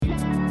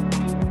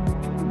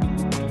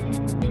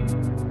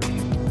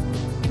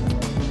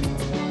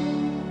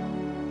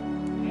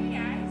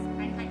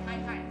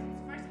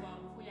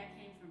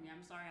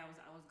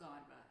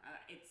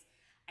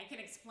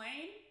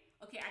explain.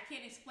 Okay, I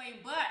can't explain,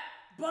 but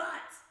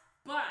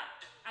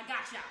I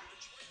got y'all.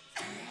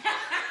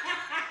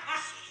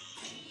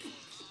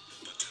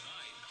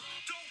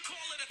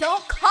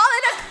 Don't call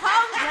it a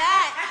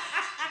comeback.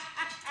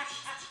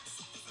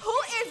 Who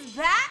is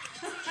back?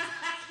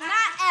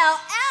 Not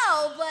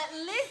LL, but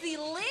Lizzie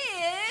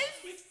Liz.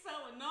 It's so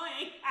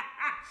annoying.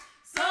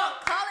 Don't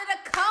call it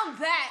a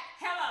comeback.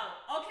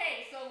 Hello.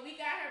 Okay, so we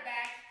got her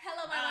back.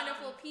 Hello, my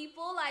wonderful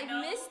people. I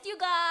know- missed you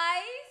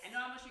guys. I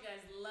know how much you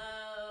guys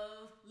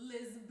love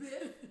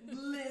Lisbeth.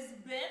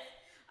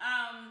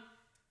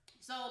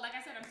 So like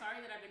I said, I'm sorry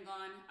that I've been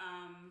gone.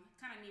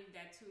 Kind of needed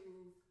that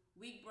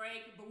 2-week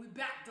break, but we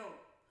back though.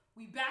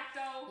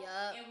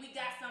 Yup. And we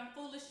got some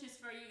foolishness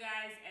for you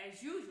guys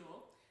as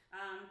usual.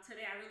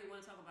 Today I really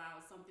want to talk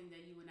about something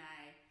that you and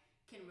I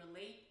can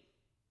relate.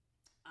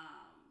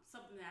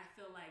 Something that I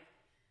feel like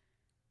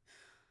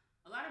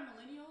a lot of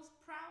millennials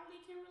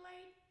probably can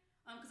relate.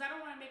 Because I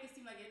don't want to make it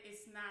seem like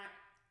it's not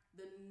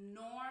the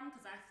norm.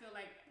 Because I feel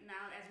like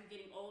now, as we're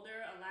getting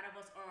older, a lot of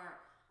us are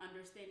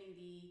understanding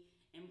the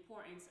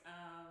importance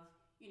of,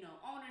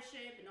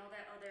 ownership and all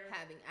that other,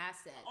 Having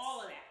assets.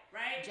 all of that,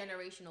 right?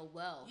 Generational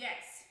wealth.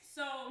 Yes.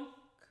 So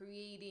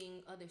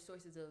Creating other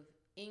sources of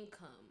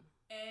income.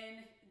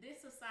 in this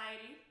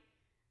society,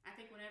 I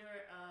think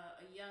whenever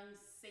a young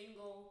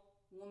single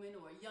woman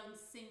or a young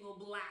single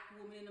black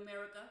woman in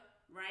America,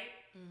 right,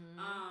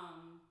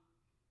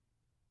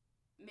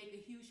 make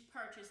a huge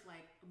purchase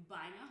like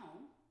buying a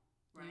home,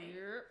 right?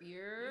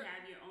 You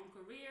have your own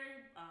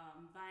career,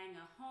 buying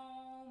a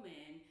home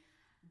and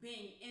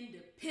being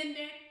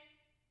independent,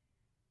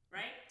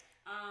 right?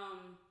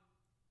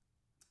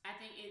 I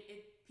think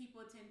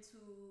people tend to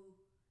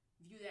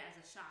view that as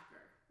a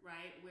shocker,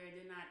 right? Where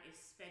they're not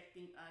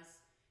expecting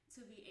us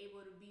to be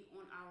able to be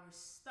on our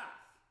stuff.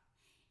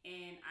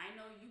 And I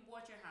know you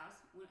bought your house.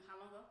 How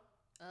long ago?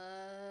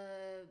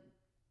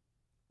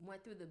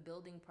 Went through the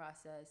building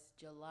process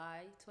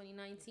July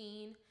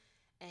 2019,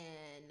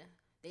 and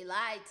they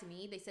lied to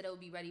me. They said it would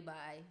be ready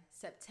by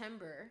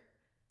September,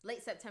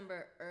 late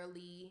September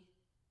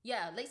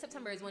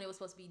is when it was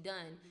supposed to be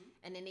done.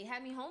 And then they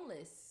had me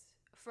homeless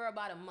for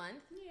about a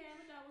month. Yeah,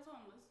 my dad was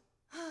homeless.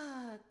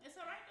 It's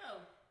all right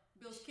though.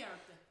 Builds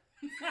character.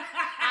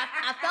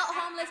 I felt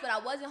homeless, but I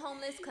wasn't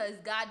homeless because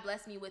God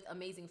blessed me with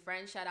amazing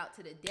friends. Shout out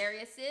to the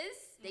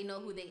Dariuses. They know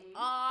who they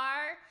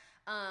are.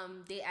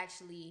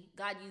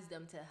 God used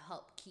them to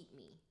help keep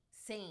me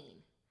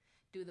sane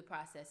through the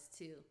process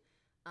too.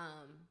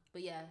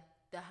 But yeah,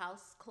 the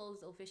house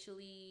closed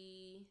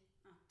officially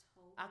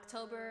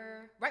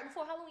October, right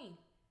before Halloween.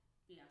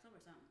 Yeah, October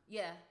something.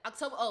 Yeah,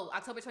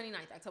 October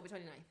 29th,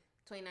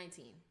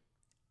 2019.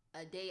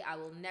 A day I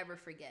will never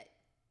forget.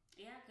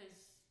 Yeah, because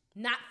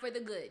not for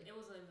the good. It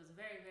was a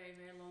very, very,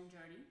 very long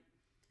journey.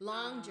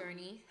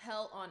 Journey,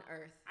 hell on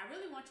earth. I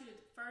really want you to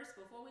first,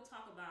 before we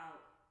talk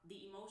about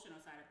the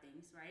emotional side of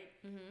things, right?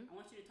 I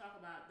want you to talk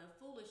about the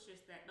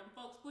foolishness that them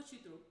folks put you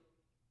through.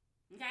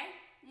 Okay?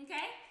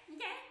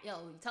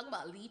 Yo, you talk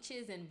about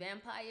leeches and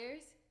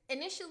vampires.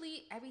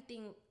 Initially,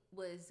 everything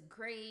was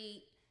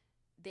great.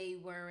 They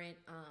weren't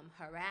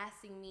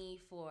harassing me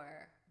for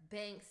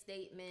bank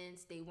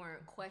statements. They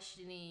weren't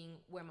questioning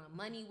where my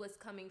money was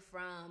coming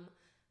from.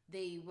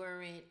 They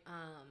weren't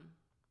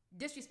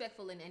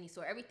disrespectful in any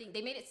sort.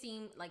 They made it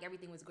seem like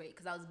everything was great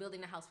because I was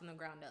building the house from the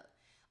ground up.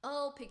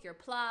 Oh, pick your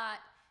plot,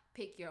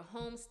 pick your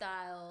home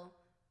style.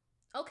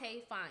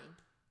 Okay, fine.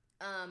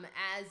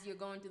 As you're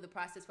going through the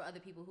process for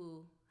other people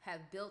who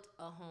have built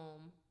a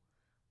home,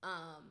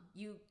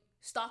 you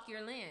stock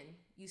your land,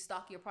 you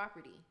stock your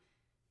property.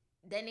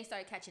 Then they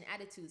started catching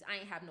attitudes. I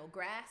ain't have no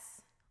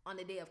grass on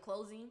the day of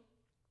closing.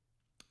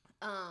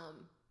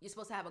 You're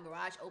supposed to have a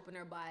garage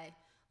opener by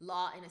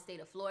law in the state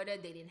of Florida.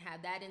 They didn't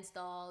have that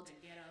installed.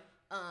 The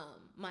ghetto.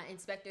 My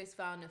inspectors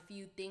found a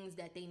few things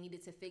that they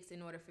needed to fix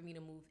in order for me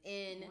to move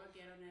in. More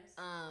ghetto-ness.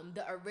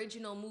 The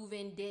original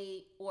move-in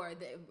date or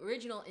the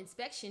original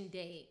inspection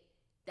date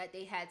that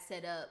they had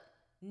set up,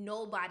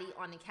 nobody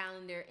on the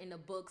calendar in the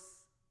books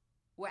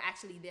were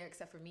actually there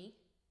except for me.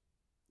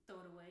 Throw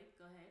it away.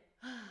 Go ahead.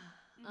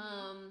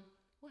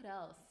 What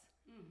else?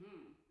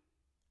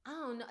 I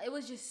don't know. It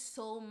was just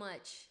so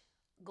much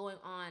going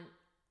on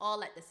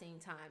all at the same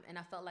time, and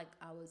I felt like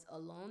I was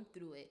alone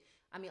through it.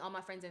 I mean, all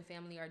my friends and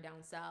family are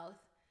down south.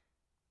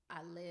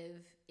 I'm not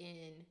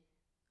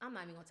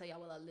even gonna tell y'all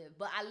where I live,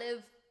 but I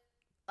live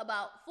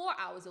about 4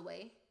 hours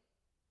away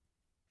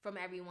from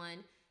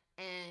everyone,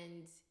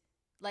 and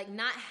like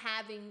not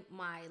having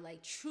my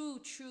like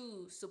true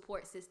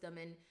support system,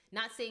 and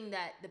not saying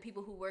that the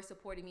people who were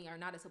supporting me are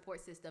not a support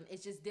system.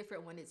 It's just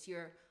different when it's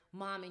your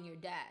mom and your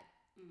dad.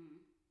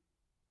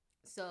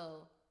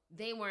 So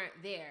they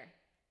weren't there.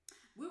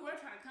 We were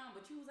trying to come,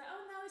 but you was like,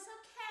 "Oh no, it's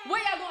okay.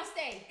 Where y'all gonna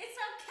stay? It's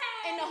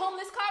okay. In the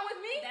homeless car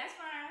with me? That's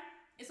fine.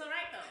 It's all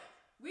right though.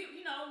 We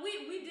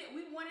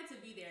wanted to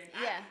be there.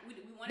 Yeah. We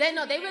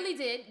wanted. They really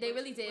did. They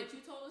really did. But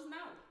you told us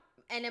no.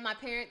 And then my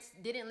parents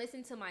didn't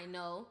listen to my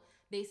no.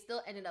 They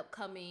still ended up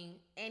coming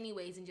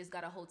anyways and just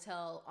got a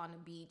hotel on the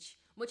beach,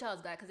 which I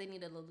was glad because they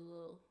needed a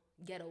little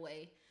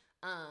getaway.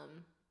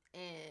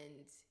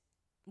 and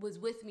was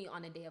with me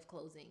on the day of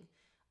closing.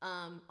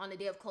 On the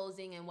day of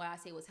closing, and why I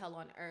say was hell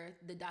on earth,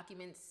 the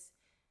documents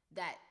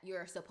that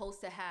you're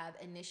supposed to have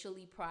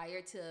initially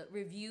prior to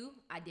review,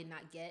 I did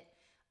not get.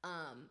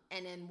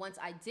 And then once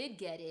I did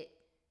get it,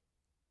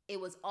 it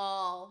was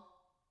all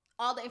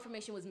the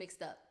information was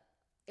mixed up.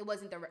 It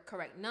wasn't the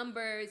correct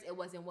numbers. It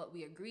wasn't what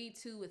we agreed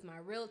to with my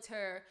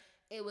realtor.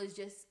 It was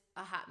just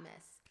a hot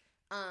mess.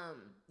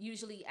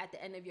 Usually at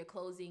the end of your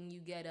closing, you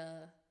get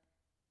a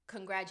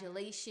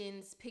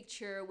congratulations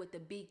picture with the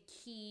big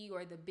key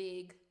or the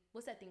big,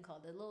 what's that thing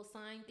called? The little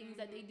sign things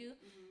that they do.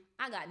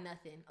 I got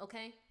nothing,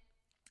 okay?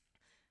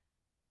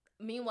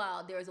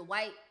 Meanwhile, there was a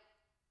white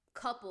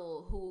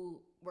couple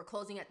who were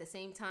closing at the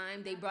same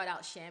time. They brought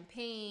out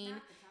champagne.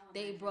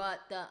 They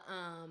brought the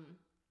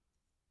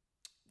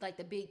like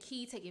the big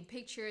key, taking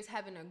pictures,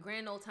 having a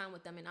grand old time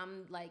with them. And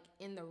I'm like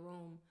in the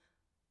room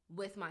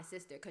with my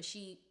sister because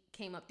she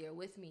came up there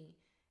with me.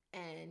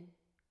 And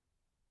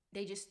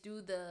they just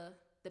threw the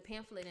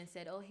pamphlet and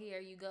said, oh, here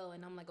you go.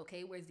 And I'm like,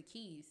 okay, where's the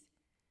keys?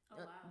 Oh,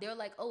 wow. They're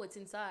like, oh, it's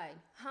inside.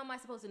 How am I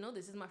supposed to know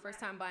this? This is my first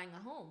time buying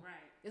a home. Right.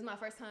 This is my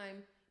first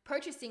time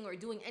purchasing or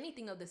doing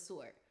anything of the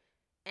sort.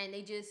 And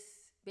they just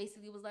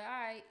basically was like, all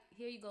right,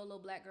 here you go, little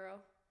black girl.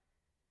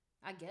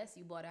 I guess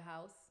you bought a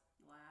house.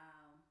 Wow.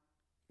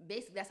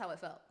 Basically, that's how it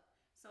felt.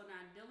 So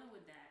now dealing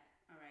with that,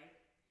 all right?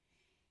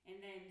 And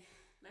then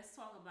let's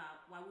talk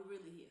about why we're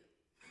really here.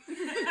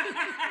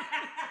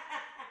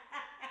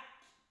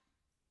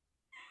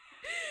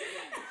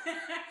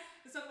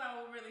 Let's talk about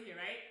why we're really here,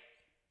 right?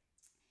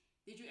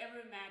 Did you ever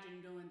imagine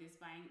doing this,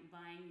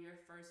 buying your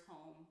first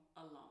home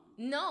alone?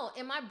 No,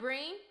 in my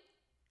brain,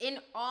 in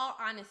all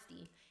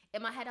honesty,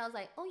 in my head, I was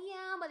like, oh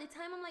yeah, by the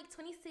time I'm like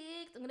 26,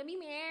 I'm gonna be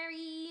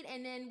married,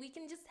 and then we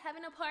can just have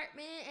an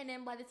apartment, and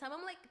then by the time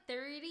I'm like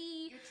 30,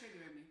 you're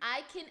triggering me.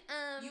 I can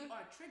You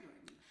are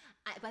triggering me.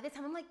 By the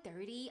time I'm like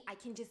 30, I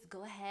can just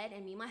go ahead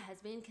and me and my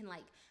husband can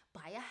like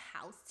buy a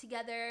house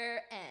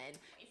together and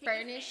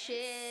furnish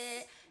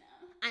it.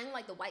 I don't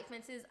like the white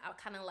fences. I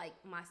kind of like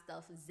my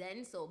stuff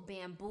zen, so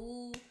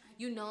bamboo,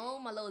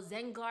 my little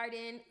zen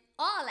garden,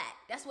 all that.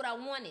 That's what I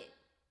wanted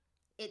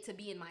it to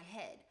be in my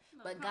head.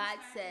 But God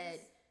said,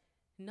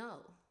 no,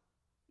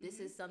 this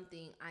is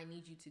something I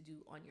need you to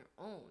do on your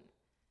own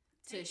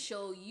to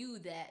show you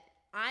that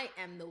I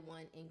am the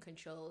one in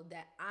control,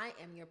 that I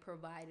am your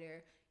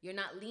provider. You're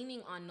not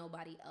leaning on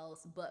nobody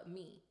else but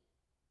me.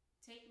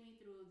 Take me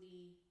through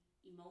the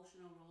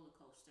emotional roller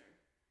coaster.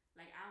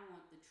 Like, I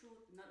want the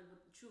truth, nothing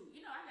but the truth. I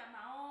got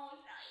my own,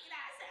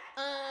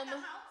 I got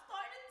my own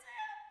story to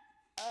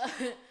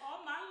tell.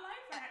 All my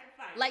life I had to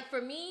fight. Like,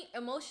 for me,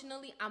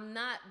 emotionally, I'm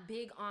not a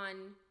big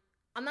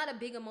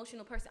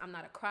emotional person. I'm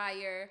not a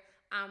crier.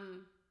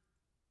 I'm,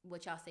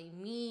 what y'all say,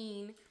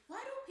 mean.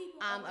 Why do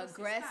people I'm always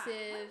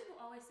aggressive. Why do people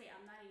always say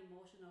I'm not an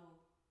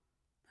emotional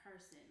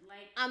person?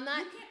 Like, I'm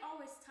not. You can't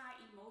always tie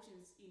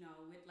emotions,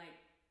 with like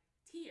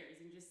tears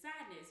and just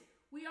sadness.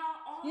 We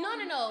are all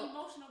No.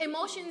 Emotional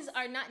Emotions beings.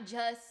 are not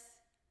just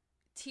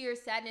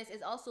tears, sadness.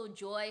 It's also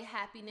joy,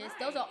 happiness. Right,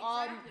 Those are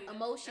all exactly.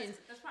 emotions.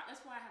 That's why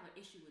I have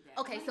an issue with that.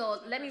 Okay,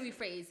 so let me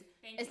rephrase.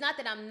 It's not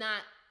that I'm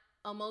not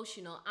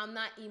emotional. I'm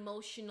not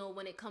emotional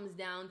when it comes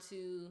down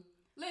to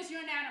Liz,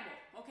 you're an animal.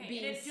 Okay.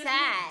 being just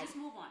sad. Just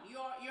move on.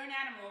 You're an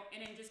animal,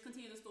 and then just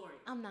continue the story.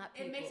 I'm not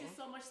people. It makes it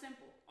so much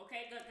simple.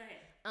 Okay, go ahead.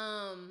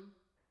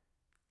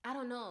 I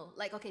don't know.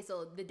 Like, okay,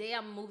 so the day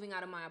I'm moving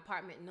out of my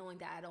apartment, knowing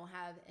that I don't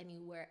have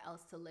anywhere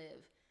else to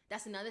live,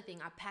 that's another thing.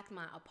 I packed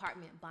my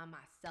apartment by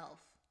myself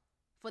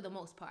for the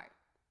most part.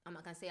 I'm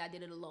not gonna say I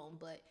did it alone,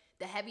 but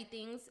the heavy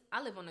things,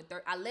 I lived on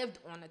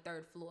the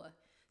third floor.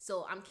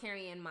 So I'm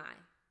carrying my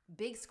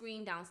big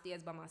screen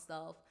downstairs by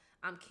myself.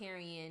 I'm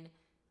carrying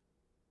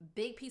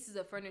big pieces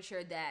of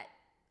furniture that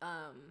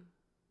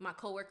my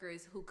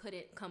coworkers who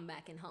couldn't come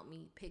back and help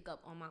me pick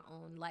up on my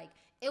own. Like,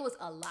 it was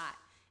a lot.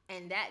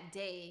 And that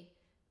day,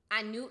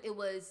 I knew it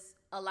was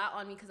a lot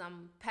on me because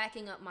I'm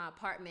packing up my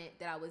apartment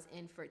that I was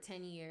in for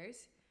 10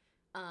 years.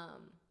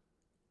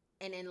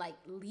 And then like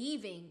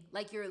leaving,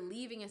 like you're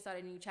leaving and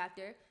starting a new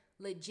chapter,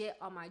 legit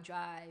on my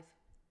drive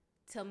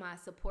to my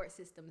support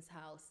system's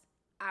house,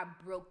 I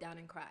broke down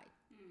and cried.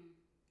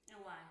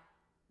 And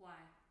why?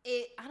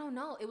 I don't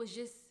know. It was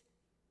just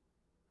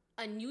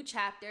a new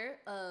chapter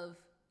of,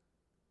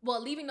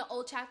 leaving the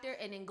old chapter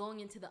and then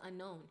going into the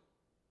unknown.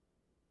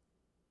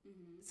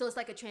 So it's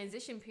like a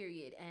transition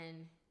period,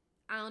 and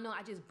I don't know,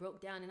 I just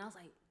broke down and I was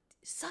like,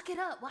 suck it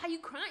up. Why are you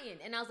crying?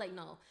 And I was like,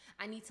 no,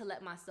 I need to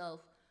let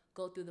myself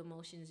go through the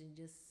motions and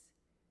just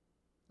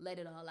let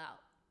it all out.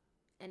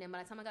 And then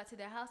by the time I got to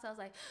their house, I was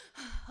like,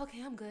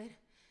 okay, I'm good.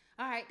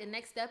 All right, the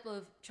next step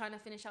of trying to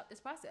finish out this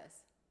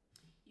process.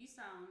 You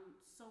sound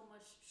so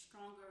much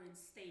stronger and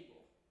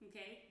stable,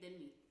 okay, than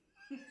me.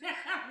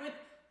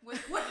 with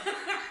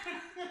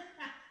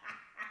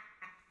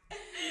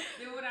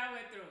than when I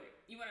went through it.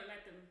 You want to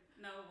let them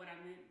know what I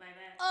meant by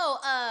that? Oh,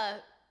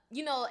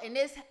 in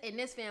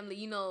this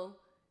family,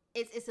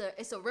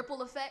 it's a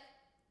ripple effect.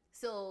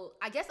 So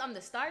I guess I'm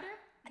the starter.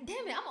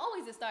 Damn it, I'm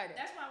always the starter.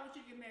 That's why I want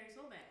you to get married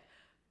so bad.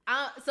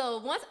 So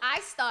once I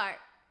start,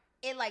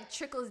 it like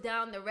trickles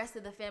down the rest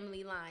of the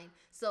family line.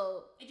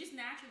 So it just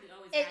naturally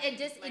always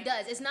it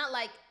does. It's not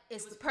like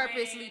it's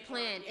purposely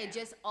planned. Yeah. It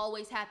just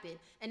always happened.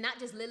 And not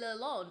just Lila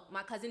alone.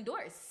 My cousin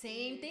Doris,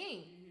 same thing.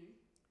 Mm-hmm.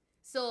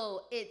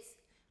 So it's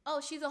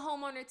she's a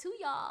homeowner too,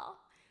 y'all.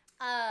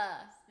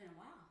 It's been a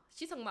while.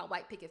 She's talking about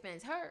white picket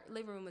fence. Her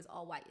living room is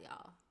all white,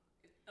 y'all.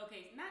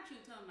 Okay, not you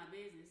telling my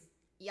business.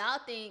 Y'all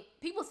think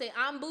people say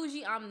I'm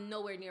bougie? I'm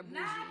nowhere near bougie.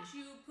 Not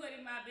you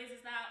putting my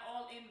business out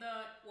all in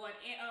the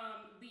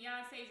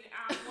Beyonce's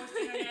Forced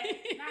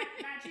Internet.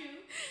 not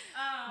you.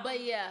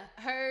 But yeah,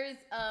 hers.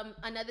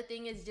 Another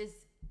thing is just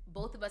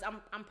both of us.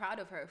 I'm proud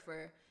of her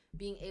for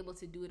being able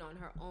to do it on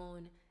her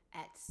own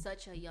at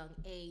such a young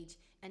age.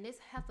 And this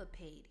heifer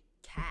paid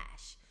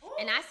cash,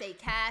 and I say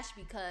cash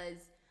because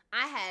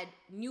I had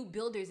new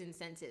builder's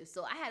incentives.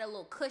 So I had a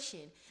little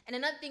cushion. And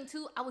another thing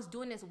too, I was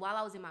doing this while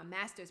I was in my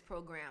master's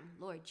program.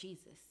 Lord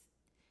Jesus.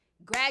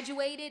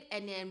 Graduated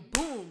and then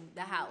boom,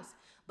 the house.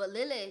 But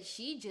Lila,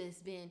 she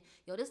just been,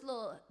 this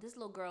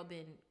little girl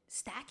been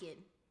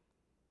stacking.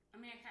 I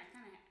mean, kind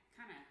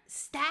of.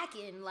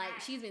 Stacking, like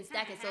she's been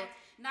stacking. So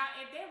now,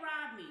 if they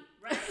rob me,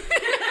 right?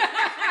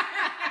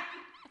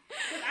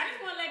 I just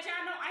want to let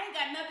y'all know I ain't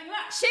got nothing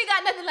left. She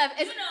got nothing left.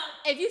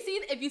 If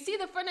you see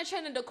the furniture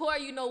and the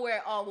decor, you know where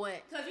it all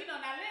went. Cause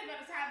now there's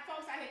gonna have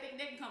folks out here thinking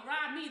they can come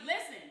rob me.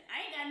 Listen,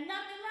 I ain't got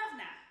nothing left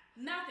now.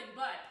 Nothing.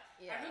 But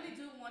I really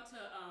do want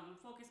to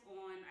focus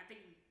on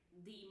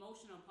the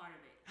emotional part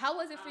of it. How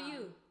was it for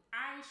you?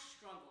 I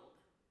struggled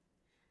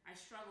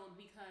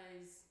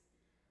because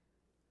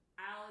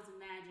I always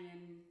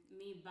imagined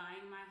me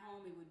buying my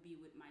home. It would be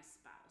with my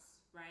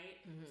spouse, right?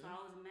 Mm-hmm. So I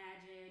always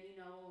imagine,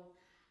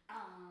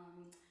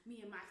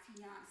 me and my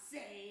fiance,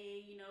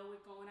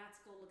 we're going out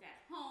to go look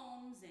at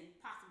homes and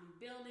possibly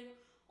building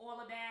all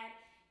of that.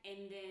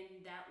 And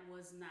then that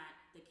was not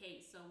the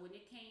case. So when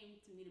it came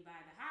to me to buy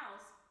the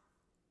house,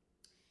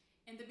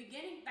 in the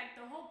beginning, like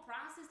the whole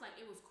process, like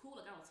it was cool.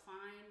 Like I was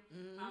fine.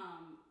 Mm-hmm.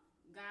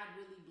 God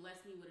really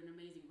blessed me with an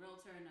amazing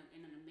realtor and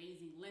an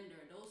amazing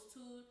lender. Those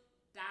two,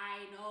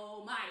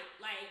 dynamite.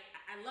 Like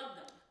I love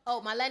them. Oh,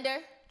 my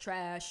lender?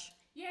 Trash.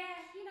 Yeah,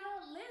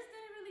 Liz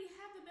didn't really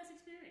have the best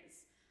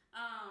experience.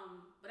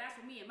 But that's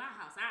for me in my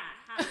house.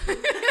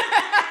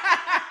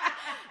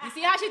 You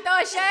see how she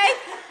throwing shade?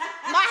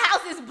 My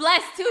house is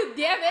blessed too,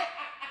 damn it.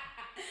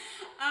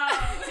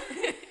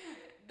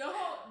 The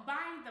whole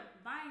buying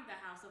the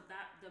house of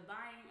that,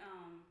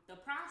 the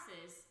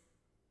process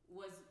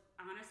was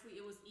honestly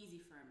it was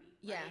easy for me.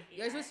 Yeah,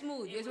 yours was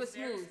smooth. Yours was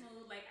smooth.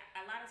 Like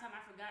a lot of time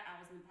I forgot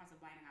I was in the process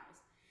of buying a house.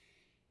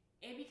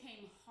 It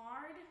became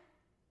hard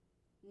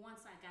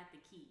once I got the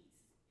keys,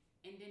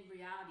 and then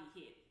reality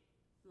hit.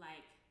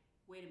 Like,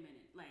 wait a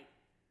minute. Like,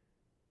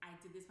 I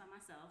did this by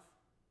myself.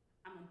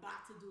 I'm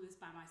about to do this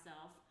by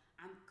myself.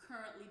 I'm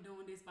currently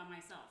doing this by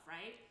myself,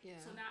 right? Yeah.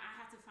 So now I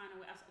have to find a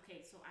way.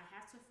 Okay, so I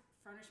have to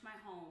furnish my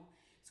home.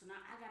 So now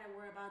I gotta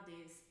worry about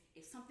this.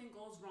 If something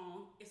goes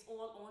wrong, it's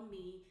all on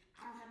me.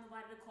 I don't have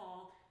nobody to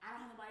call. I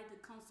don't have nobody to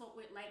consult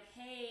with. Like,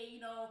 hey,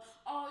 I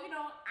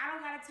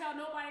don't gotta tell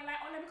nobody.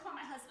 Like, let me call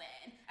my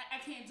husband. I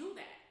can't do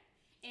that.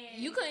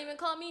 And you couldn't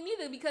even call me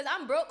neither because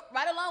I'm broke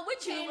right along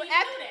with you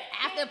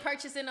after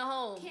purchasing a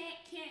home.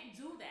 Can't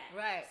do that.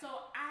 Right.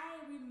 So I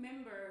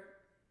remember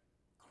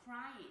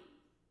crying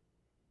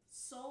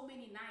so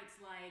many nights,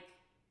 like,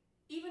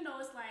 even though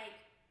it's like,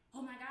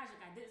 oh my gosh,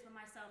 like I did this for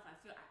myself. I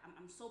feel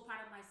I'm so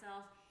proud of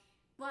myself,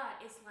 but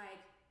it's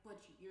like, but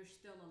you're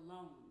still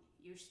alone.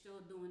 You're still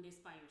doing this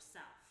by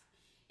yourself.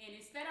 And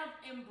instead of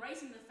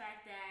embracing the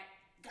fact that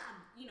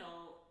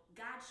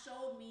God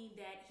showed me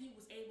that He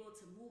was able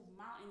to move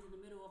mountains in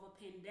the middle of a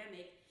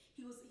pandemic.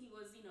 He blessed me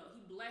with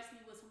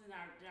something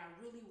that I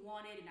really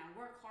wanted and I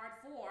worked hard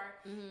for.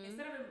 Mm-hmm.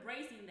 Instead of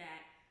embracing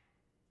that,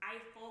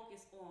 I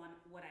focused on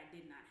what I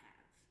did not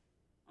have.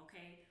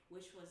 Okay,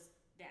 which was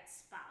that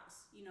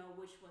spouse.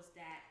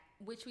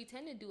 Which we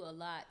tend to do a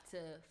lot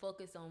to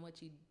focus on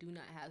what you do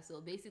not have.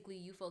 So basically,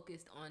 you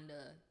focused on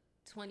the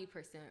 20%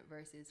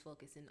 versus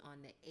focusing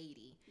on the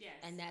 80. Yes.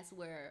 And that's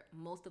where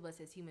most of us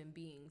as human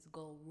beings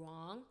go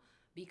wrong,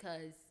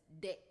 because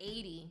the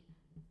 80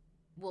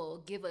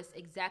 will give us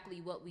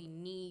exactly what we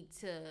need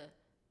to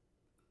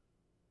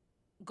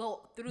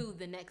go through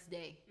the next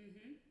day.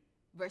 Mm-hmm.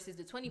 Versus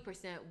the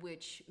 20%,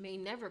 which may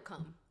never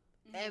come.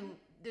 Mm-hmm. And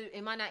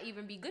it might not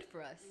even be good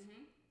for us.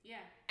 Mm-hmm.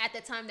 Yeah. At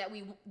the time that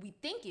we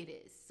think it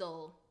is.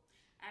 So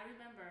I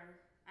remember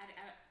I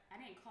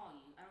didn't call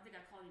you. I don't think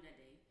I called you that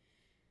day.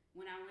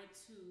 When I went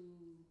to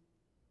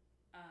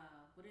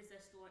what is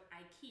that store?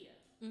 IKEA,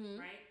 mm-hmm.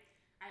 right?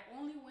 I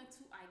only went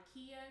to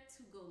IKEA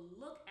to go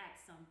look at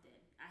something.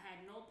 I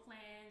had no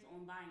plans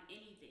on buying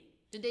anything.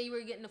 The day you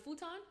were getting the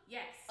futon?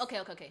 Yes.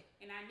 Okay.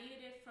 And I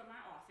needed it for my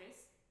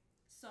office.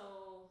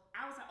 So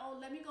I was like, oh,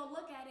 let me go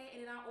look at it,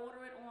 and then I'll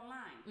order it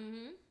online.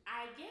 Mm-hmm.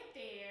 I get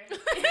there.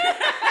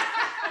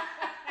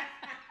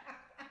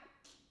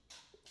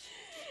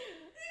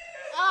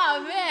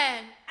 Oh,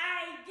 man.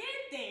 I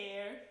get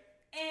there,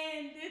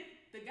 and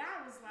the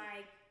guy was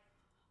like,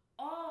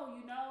 oh,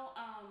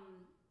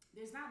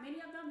 there's not many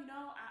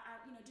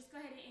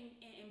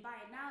and buy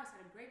it now. It's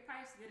at a great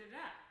price. Da da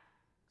da.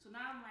 So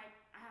now I'm like,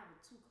 I have a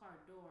 2-car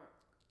door.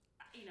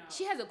 You know.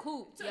 She has a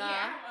coupe, yeah.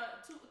 I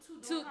have a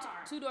two-door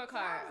car. Two-door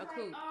car, so a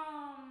coupe.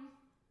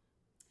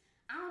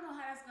 I don't know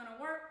how that's gonna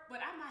work,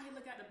 but I'm out here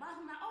looking at the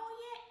box. I'm like, oh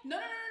yeah, no.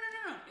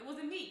 It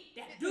wasn't me.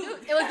 That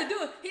dude. It was the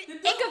dude.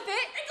 It could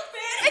fit. It could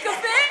fit. It could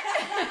fit.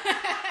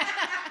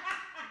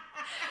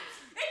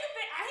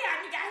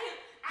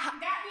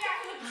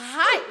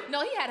 Hype.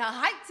 No, he had a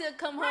hype to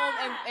come home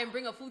and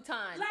bring a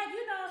futon. Like,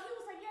 you know, he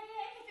was like, yeah,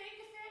 it can fit.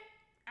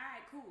 All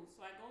right, cool.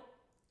 So I go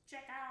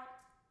check out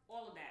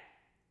all of that.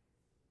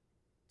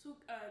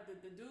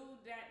 The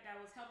dude that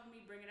was helping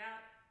me bring it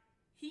out,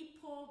 he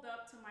pulled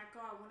up to my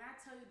car. When I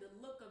tell you the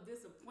look of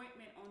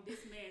disappointment on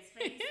this man's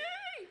face,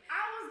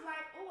 I was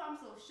like, oh, I'm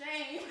so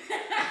ashamed.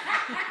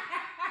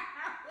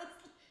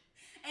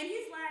 And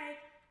he's like,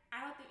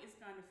 I don't think it's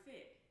gonna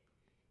fit.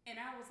 And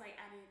I was like,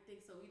 I didn't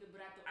think so either,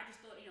 but I just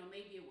thought, you know,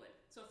 maybe it would.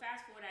 So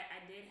fast forward, I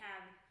did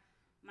have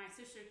my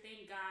sister,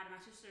 thank God, my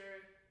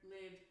sister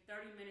lived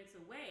 30 minutes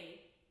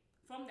away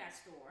from that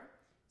store.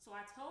 So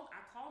I called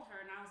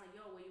her and I was like,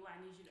 yo, where you at?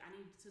 I need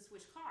to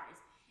switch cars.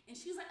 And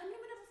she was like, I'm in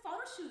the middle of a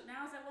photo shoot. And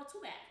I was like, well,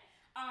 too bad.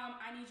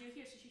 I need you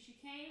here. So she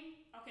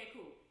came. Okay,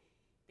 cool.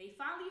 They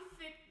finally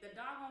fit the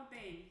doggone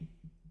thing,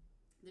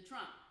 the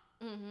trunk.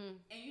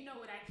 Mm-hmm. And you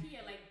know, with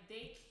IKEA, like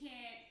they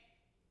can't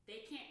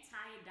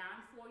tie it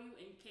down for you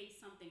in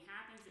case something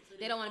happens. So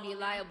they don't want to be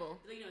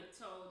liable. You know,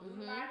 so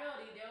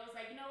liability. They was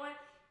like, you know what?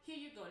 Here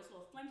you go. This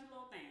little flimsy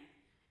little thing.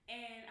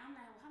 And I'm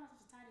like, well, how am I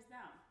supposed to tie this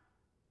down?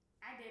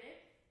 I did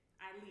it.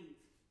 I leave.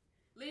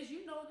 Liz,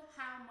 you know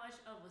how much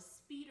of a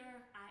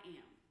speeder I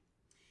am.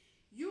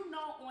 You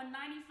know, on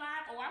 95,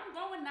 I'm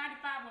going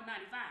 95 on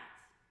 95.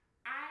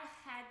 I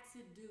had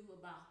to do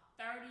about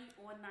 30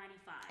 on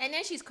 95. And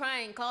then she's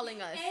crying,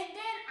 calling us. And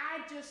then I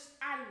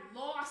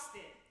lost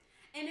it.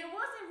 And it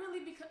wasn't really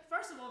because,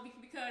 first of all,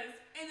 because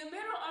in the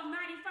middle of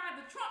 95,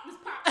 the trunk was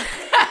popping.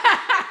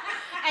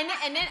 and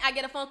then I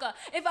get a phone call.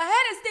 If I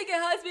had a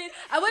stinking husband,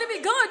 I wouldn't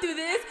be going through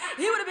this.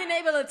 He would have been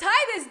able to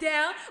tie this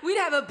down.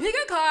 We'd have a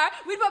bigger car.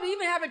 We'd probably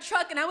even have a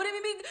truck, and I wouldn't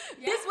even be.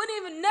 Yeah. This wouldn't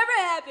even never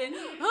happen.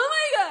 Oh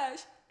my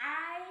gosh.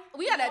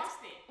 We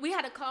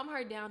had to calm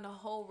her down the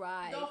whole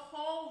ride. The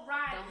whole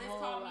ride.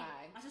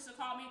 My sister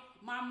called me.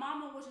 My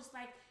mama was just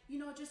like, you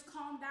know, just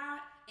calm down.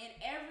 And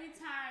every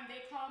time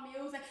they called me,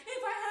 it was like,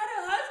 if I had a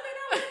husband,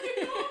 I would be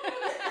going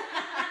through this.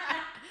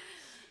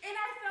 And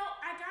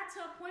I got to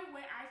a point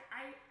where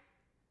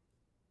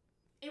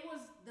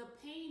the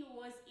pain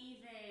was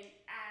even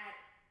at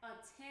a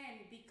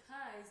 10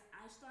 because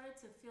I started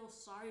to feel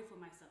sorry for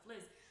myself.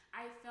 Liz,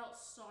 I felt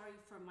sorry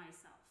for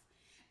myself.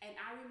 And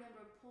I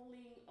remember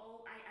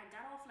I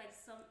got off like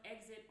some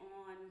exit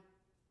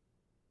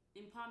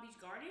in Palm Beach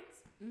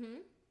Gardens.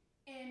 Mm-hmm.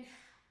 And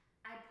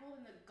I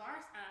pulled in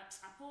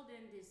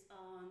this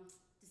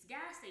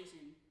gas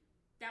station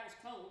that was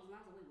closed. And I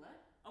was like, wait, what?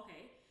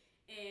 Okay.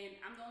 And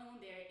I'm the only one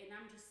there. And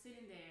I'm just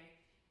sitting there.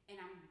 And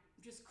I'm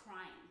just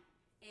crying.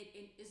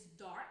 And it's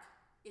dark.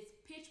 It's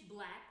pitch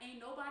black.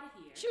 Ain't nobody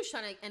here. She was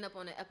trying to end up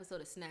on an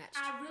episode of Snatched.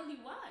 I really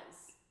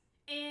was.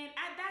 And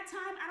at that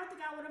time, I don't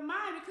think I would have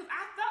minded because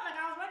I felt like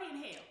I was already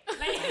in hell.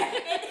 Like,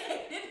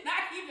 it did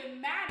not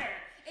even matter.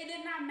 It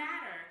did not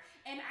matter.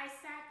 And I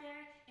sat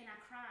there and I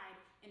cried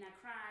and I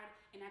cried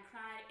and I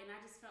cried and I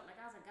just felt like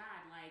I was like,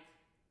 God, like,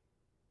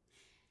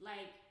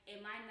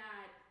 am I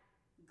not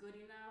good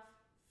enough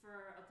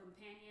for a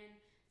companion?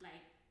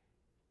 Like,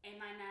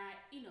 am I not,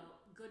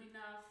 good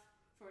enough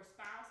for a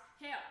spouse?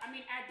 Hell, I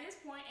mean, at this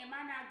point, am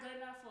I not good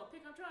enough for a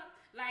pickup truck?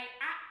 Like,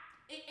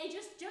 it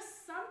just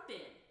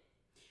something.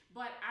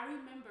 But I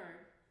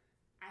remember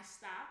I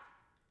stopped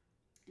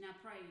and I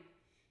prayed.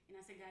 And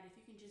I said, God, if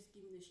you can just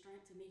give me the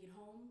strength to make it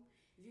home,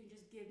 if you can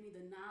just give me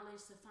the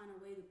knowledge to find a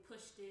way to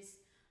push this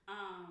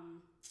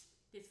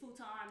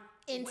futon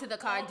into the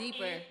car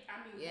deeper.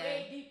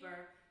 Way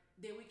deeper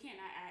than we can.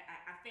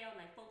 I failed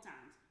like 4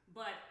 times.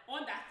 But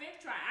on that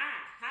 5th try,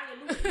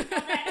 hallelujah.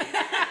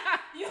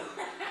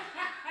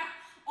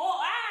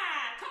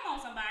 Come on,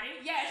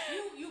 somebody. Yes,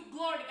 you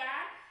glory to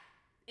God.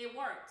 It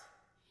worked.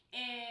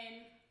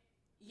 And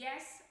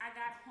yes, I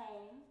got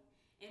home,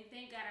 and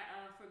thank God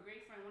for a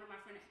great friend. One of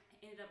my friends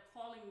ended up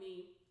calling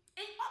me.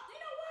 And you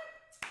know what?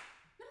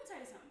 Let me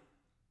tell you something.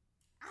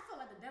 I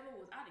felt like the devil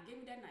was out to get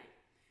me that night.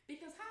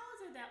 Because how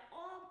is it that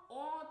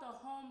all the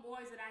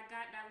homeboys that I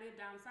got that live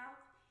down south,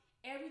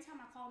 every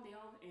time I call them, they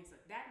all answer.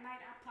 That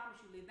night, I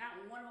promise you, not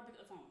one of them picked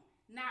up the phone.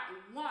 Not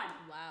one.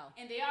 Wow.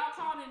 And they all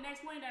called me the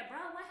next morning that, bro,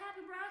 what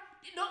happened, bro?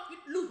 You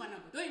lose my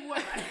number. Don't even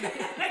worry about it.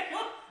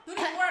 Don't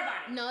even worry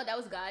about it. No, that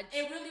was God.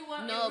 It really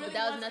was. No, really but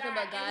that was nothing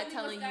God. but God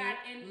telling you,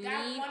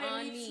 lean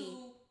on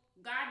me.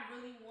 God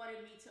really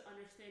wanted me to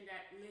understand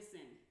that,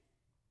 listen,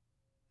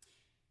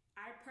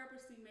 I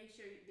purposely make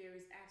sure there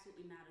is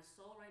absolutely not a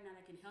soul right now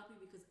that can help you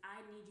because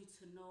I need you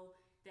to know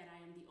that I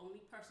am the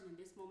only person in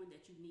this moment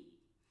that you need.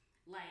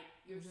 Like,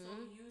 you're so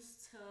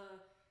used to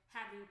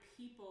having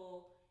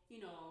people,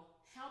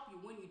 help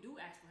you when you do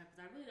ask for help.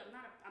 Because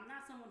I'm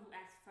not someone who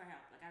asks for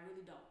help. Like, I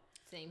really don't.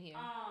 Same here.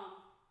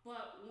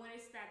 But when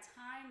it's that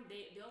time,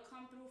 they'll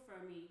come through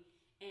for me,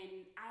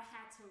 and I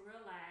had to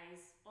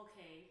realize,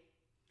 okay,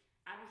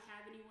 I don't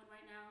have anyone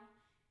right now,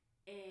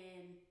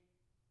 and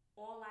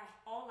all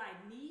I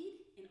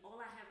need and all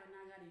I have right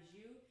now, God, is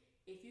you.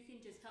 If you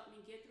can just help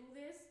me get through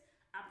this,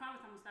 I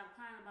promise I'm gonna stop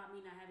crying about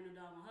me not having a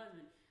dog and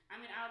husband. I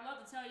mean, I would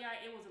love to tell y'all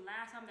it was the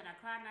last time that I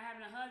cried not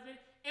having a husband.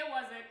 It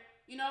wasn't,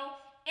 you know.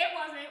 It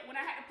wasn't when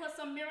I had to put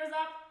some mirrors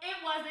up. It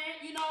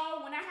wasn't, you know,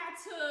 when I had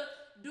to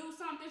do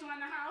some things around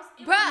the house.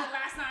 It wasn't the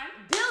last time.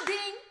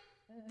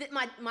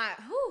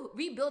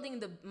 Rebuilding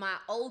my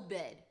old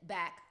bed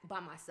back by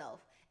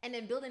myself, and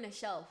then building a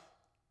shelf.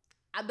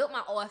 I built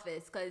my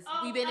office because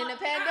we've been in a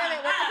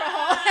pandemic. Wait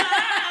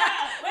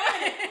a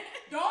minute.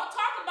 Don't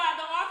talk about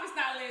the office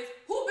now, Liz.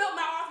 Who built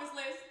my office,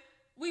 Liz?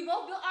 We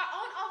both built our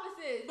own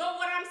offices.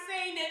 But what I'm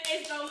saying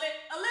is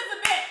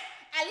Elizabeth.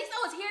 At least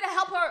I was here to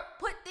help her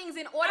put things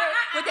in order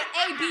with the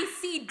A, B,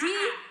 C, D.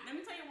 Let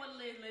me tell you what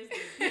Liz did.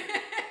 Let me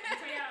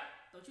tell you,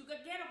 don't you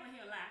get up in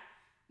here lie.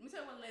 Let me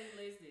tell you what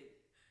Liz did.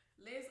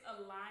 Liz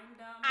aligned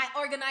them. I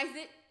organized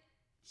it.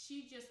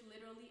 She just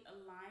literally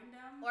aligned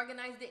them.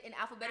 Organized it in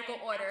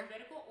alphabetical order.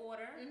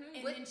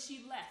 And then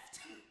she left.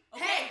 Hey!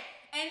 Okay?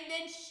 And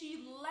then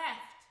she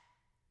left.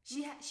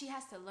 She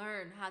has to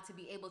learn how to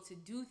be able to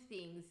do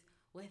things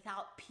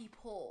without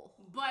people.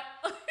 But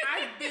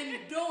I've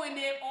been doing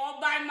it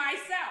all by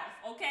myself,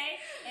 okay?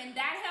 And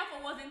that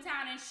heifer was in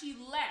town and she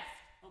left,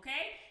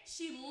 okay?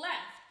 She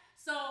left.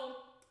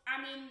 So, I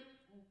mean,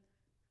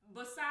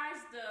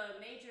 besides the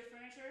major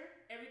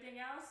furniture, everything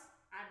else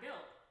I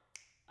built.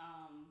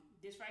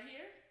 This right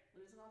here,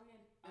 what is it called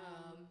again?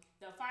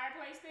 The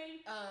fireplace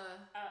thing.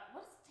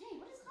 What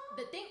is it called?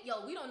 The thing,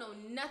 we don't know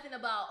nothing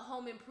about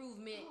home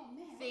improvement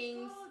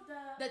things.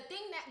 The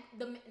thing that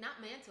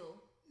not mantle.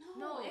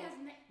 No, it has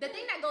the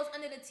thing that goes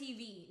under the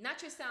TV, not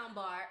your sound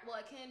bar. Well,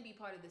 it can be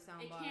part of the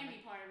sound bar. It can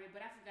be part of it,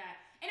 but I forgot.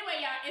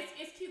 Anyway, y'all,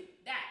 it's cute.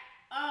 That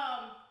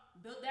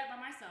built that by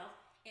myself,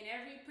 and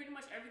pretty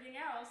much everything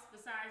else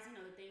besides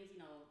the things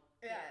the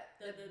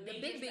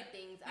big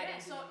things. Yeah,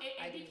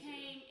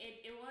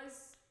 it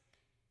was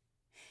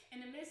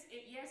in the midst.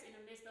 In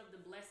the midst of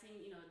the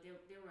blessing,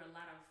 there were a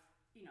lot of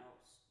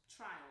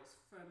trials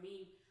for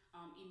me,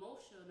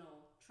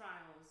 emotional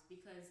trials,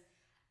 because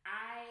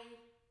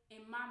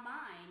in my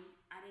mind,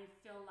 I didn't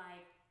feel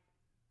like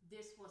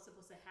this was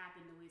supposed to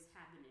happen the way it's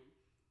happening.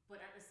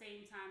 But at the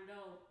same time,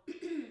 though,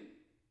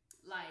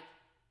 like,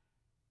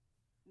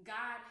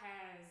 God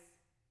has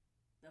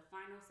the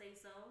final say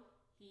so.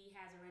 He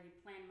has already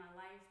planned my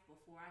life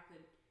before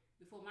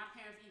my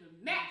parents even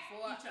met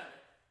each other.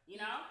 He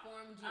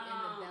formed you in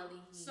the belly.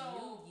 He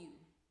knew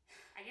you.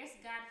 I guess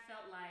God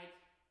felt like,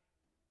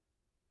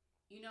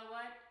 you know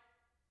what?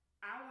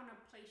 I want to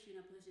place you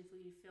in a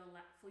position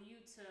for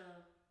you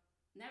to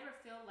never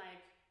feel like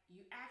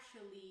you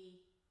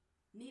actually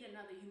need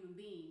another human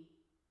being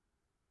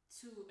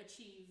to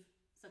achieve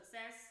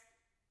success,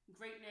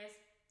 greatness,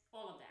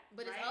 all of that.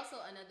 But it's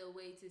also another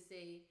way to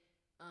say,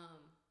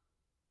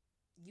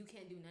 you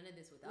can't do none of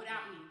this without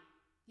me.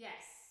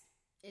 Yes.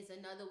 It's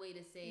another way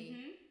to say,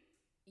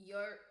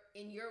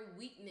 in your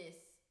weakness,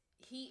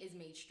 he is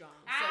made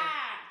strong. So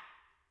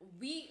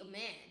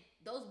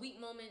those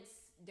weak moments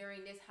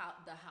during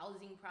the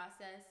housing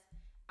process,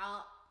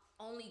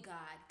 only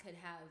God could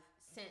have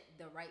sent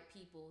the right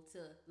people to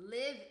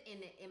live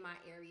in my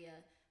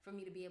area for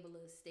me to be able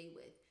to stay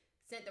with.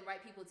 Sent the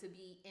right people to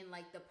be in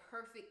like the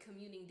perfect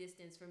commuting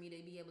distance for me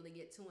to be able to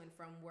get to and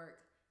from work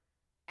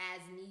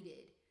as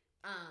needed.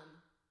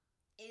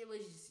 It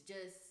was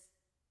just,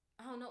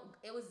 I don't know,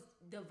 it was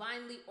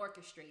divinely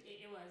orchestrated.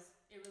 It was.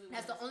 It really was.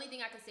 That's the only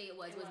thing I could say it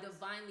was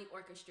divinely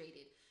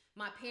orchestrated.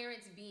 My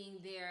parents being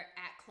there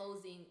at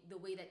closing the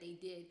way that they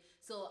did.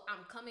 So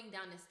I'm coming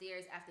down the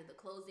stairs after the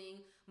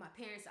closing. My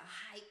parents are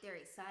hyped, they're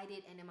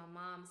excited. And then my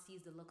mom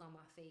sees the look on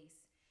my face.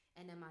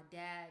 And then my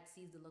dad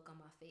sees the look on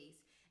my face.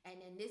 And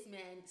then this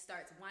man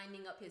starts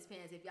winding up his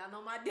pants. If y'all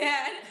know my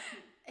dad,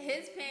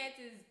 his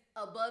pants is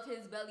above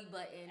his belly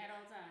button. At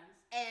all times.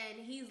 And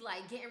he's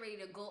like getting ready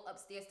to go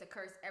upstairs to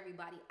curse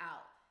everybody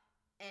out.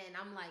 And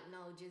I'm like,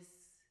 no, just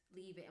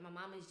leave it. And my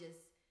mom is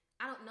just,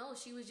 I don't know,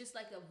 she was just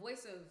like a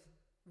voice of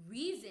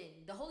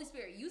reason. The Holy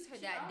Spirit used her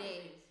that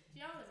day.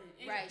 She always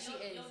is. Right, she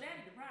is. Your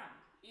daddy the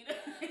problem.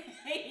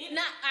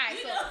 Alright,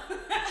 so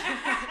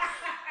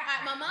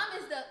my mom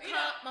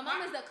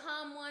is the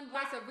calm one,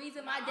 voice of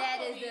reason. My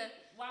dad is the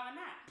why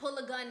not? Pull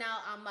a gun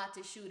out, I'm about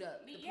to shoot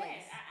up the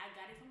place. I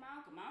got it from my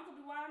uncle. My uncle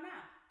be wild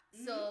now.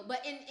 So,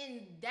 but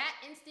in that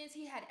instance,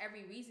 he had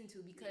every reason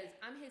to, because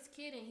I'm his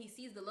kid and he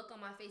sees the look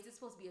on my face. It's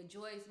supposed to be a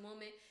joyous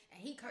moment,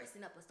 and he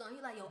cursing up a storm. He's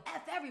like, yo,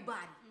 F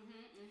everybody.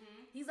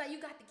 He's like, you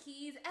got the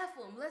keys, F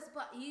them.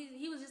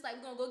 He was just like,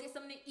 we're going to go get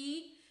something to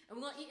eat, and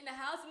we're going to eat in the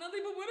house. And I'm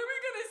like, but what are we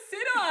going to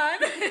sit on?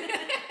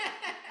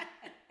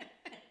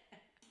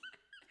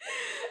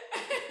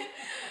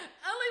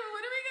 I'm like,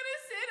 what are we going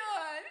to sit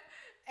on?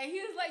 And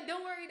he was like,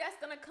 don't worry,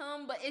 that's going to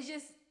come. But it's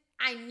just,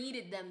 I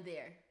needed them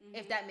there,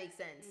 if that makes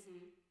sense.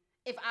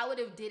 If I would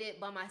have did it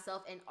by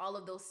myself and all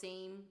of those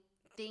same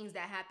things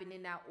that happened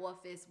in that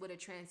office would have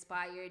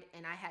transpired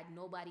and I had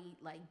nobody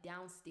like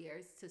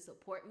downstairs to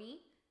support me,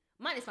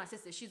 minus my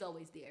sister, she's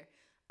always there.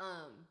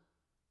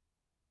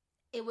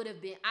 It would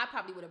have been, I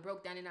probably would have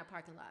broke down in that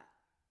parking lot.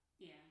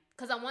 Yeah.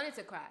 Because I wanted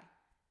to cry.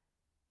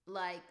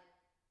 Like,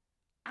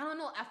 I don't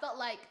know. I felt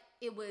like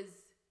it was,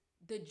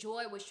 the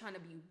joy was trying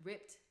to be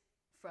ripped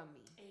from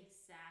me.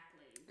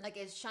 Exactly.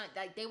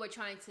 Like they were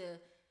trying to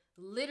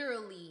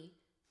literally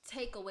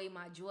take away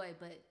my joy,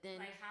 but then.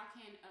 Like, how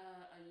can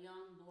a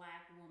young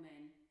Black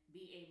woman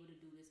be able to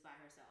do this by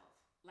herself?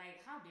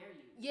 Like, how dare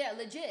you? Yeah,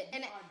 legit.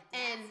 And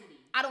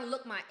I don't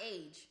look my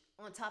age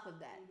on top of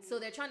that. Mm-hmm. So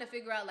they're trying to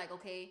figure out, like,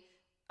 okay,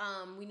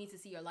 we need to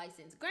see your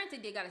license.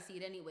 Granted, they got to see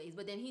it anyways,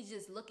 but then he's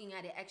just looking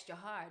at it extra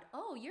hard.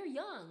 Oh, you're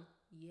young.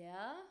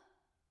 Yeah.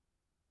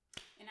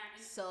 And I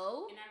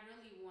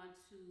really want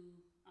to,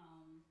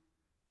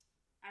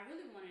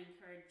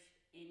 encourage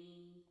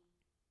any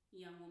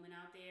young woman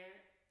out there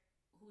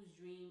whose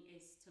dream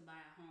is to buy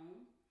a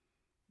home,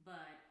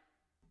 but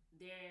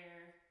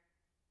they're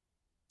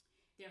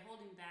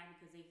holding back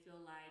because they feel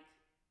like,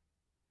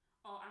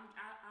 oh,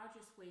 I'll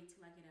just wait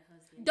till I get a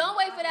husband. Don't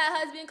wait for that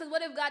husband, because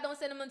what if God don't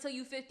send him until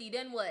you 50?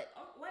 Then what?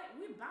 Oh, wait,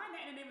 we bind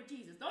that in the name of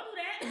Jesus. Don't do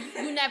that.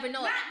 You never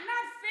know.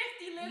 Not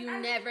 50, Liz. You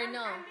never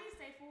know. I at least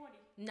say 40.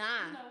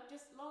 Nah. You know,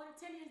 just lower it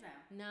 10 years down.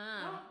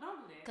 Nah.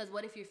 Don't do that. Because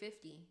what if you're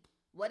 50?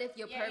 What if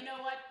you're you know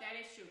what? That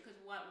is true. Because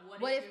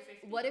what if you're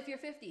 50? What if you're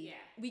 50? Yeah.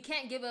 We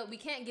can't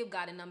give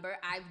God a number.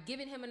 I've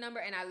given him a number,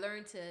 and I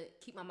learned to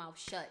keep my mouth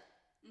shut.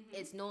 Mm-hmm.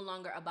 It's no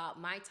longer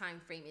about my time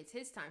frame. It's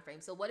his time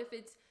frame. So what if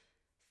it's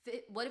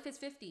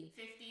 50?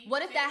 50.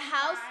 What if 55, that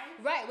house,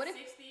 right?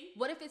 60?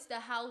 What if it's the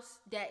house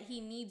that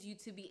he needs you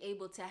to be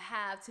able to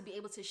have, to be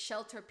able to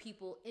shelter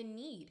people in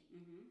need?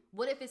 Mm-hmm.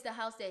 What if it's the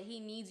house that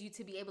he needs you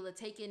to be able to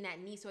take in that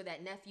niece or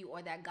that nephew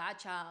or that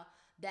godchild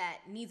that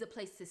needs a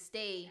place to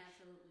stay?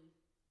 Absolutely.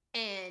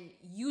 And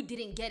you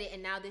didn't get it,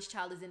 and now this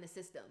child is in the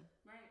system.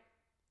 Right.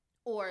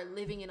 Or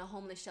living in a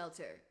homeless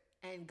shelter,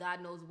 and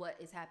God knows what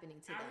is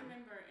happening to them. I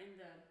remember in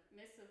the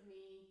midst of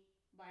me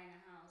buying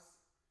a house,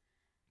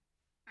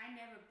 I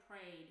never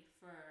prayed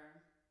for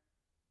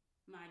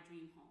my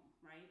dream home,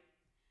 right?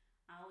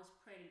 I always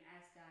prayed and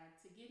asked God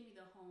to give me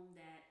the home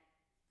that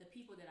the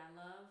people that I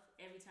love,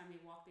 every time they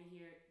walked in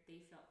here,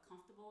 they felt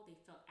comfortable, they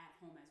felt at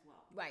home as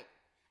well. Right.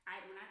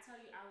 When I tell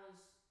you,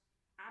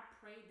 I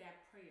prayed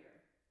that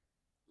prayer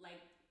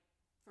like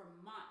for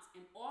months,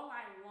 and all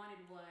I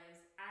wanted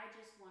was, I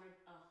just wanted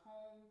a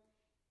home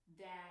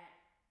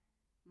that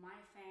my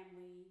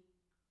family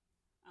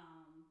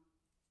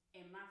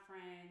and my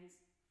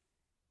friends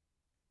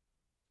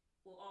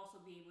will also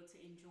be able to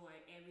enjoy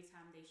every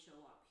time they show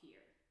up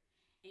here.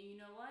 And you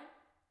know what?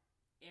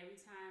 Every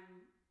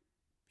time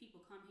people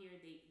come here,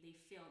 they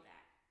feel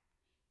that.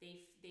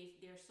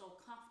 They're so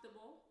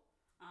comfortable.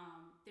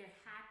 They're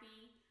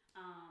happy.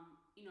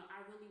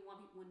 I really want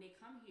people when they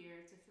come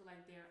here to feel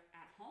like they're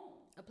at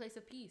home. A place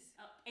of peace.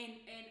 And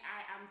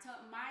I'm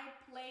telling, my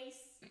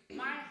place,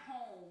 my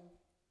home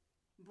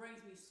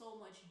brings me so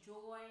much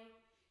joy,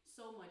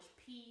 so much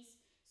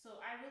peace. So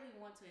I really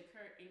want to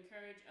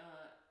encourage,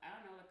 I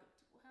don't know, like,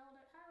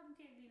 how old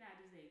kids be now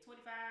these days?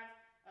 25,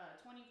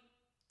 20,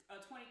 a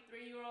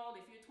 23-year-old,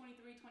 if you're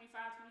 23, 25,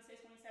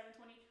 26, 27,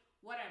 20,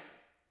 whatever,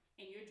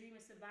 and your dream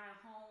is to buy a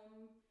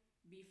home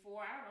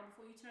before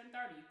you turn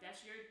 30,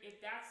 if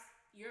that's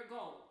your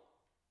goal,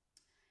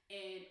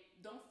 and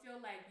don't feel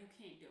like you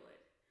can't do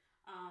it.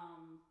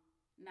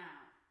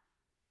 Now,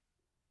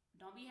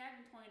 don't be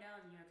having $20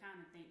 in your account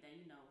and think that,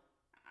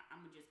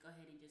 I'm gonna just go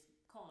ahead and just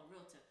call a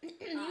realtor.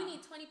 You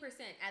need 20%,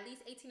 at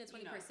least 18 to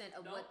 20%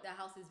 of what the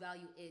house's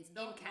value is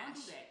in cash. Don't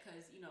do that,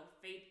 because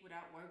faith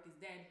without work is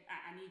dead.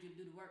 I need you to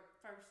do the work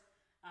first.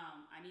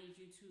 I need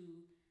you to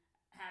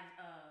have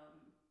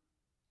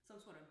some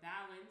sort of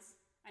balance.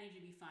 I need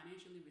you to be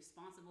financially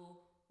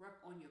responsible. Work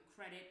on your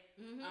credit.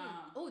 Mm-hmm.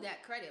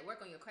 That credit.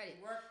 Work on your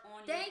credit.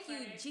 Thank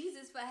you,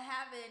 Jesus, for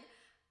having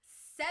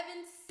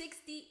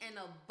 760 and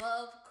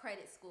above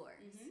credit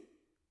scores. Mm-hmm.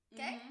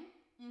 Okay.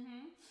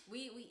 Mm-hmm.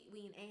 We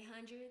in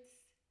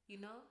 800s. You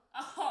know.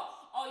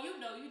 Oh,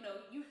 you know your.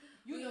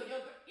 You know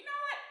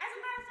what? As a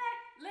matter of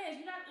fact,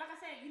 Liz, like I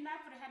said, you're not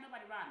gonna have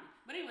nobody rob me.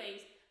 But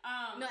anyways,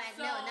 now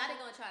they're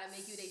gonna try to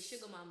make you their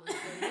sugar mama,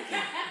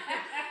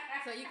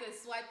 so you can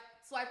swipe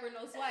or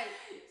no swipe.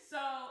 So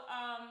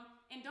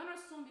and don't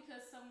assume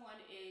because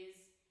someone is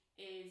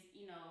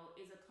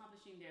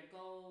accomplishing their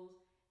goals,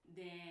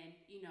 then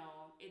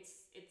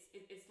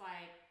it's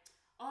like,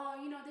 oh,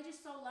 they're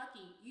just so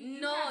lucky. You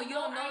don't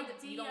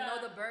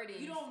know the burden.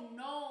 You don't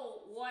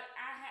know what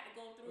I had to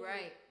go through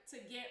to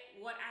get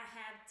what I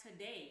have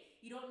today.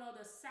 You don't know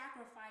the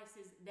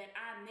sacrifices that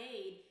I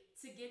made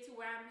to get to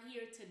where I'm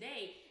here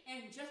today.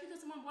 And just because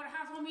someone bought a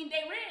house don't mean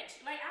they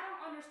rich. Like, I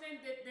don't understand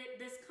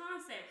this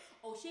concept.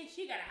 Oh, she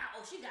got a house.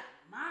 Oh, she got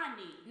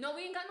money. No,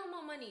 we ain't got no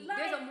more money.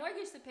 Like, there's a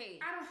mortgage to pay.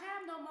 I don't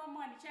have no more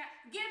money, chat.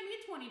 Give me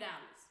 $20.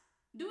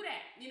 Do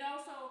that.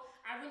 So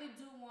I really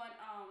do want,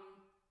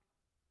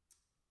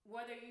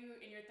 whether you're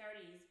in your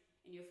 30s,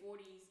 in your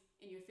 40s,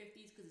 in your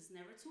 50s, because it's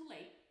never too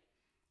late.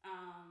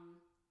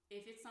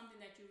 If it's something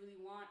that you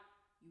really want,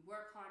 you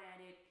work hard at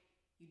it.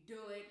 You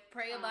do it.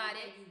 Pray about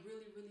it. And you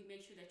really, really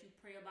make sure that you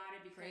pray about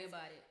it. Pray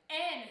about it.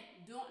 And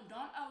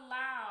don't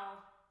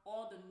allow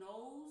all the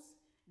no's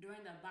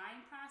during the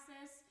buying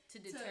process to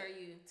deter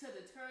you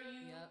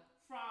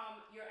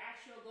from your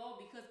actual goal.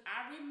 Because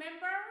I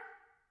remember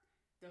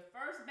the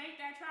first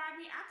bank that tried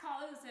me, I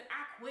called it and said,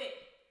 I quit.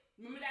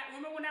 Remember that?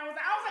 Remember when I was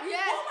like,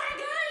 yes. Oh my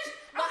gosh.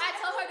 But I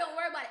told her, don't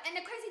worry about it. And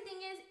the crazy thing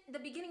is,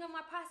 the beginning of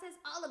my process,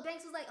 all the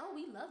banks was like, oh,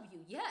 we love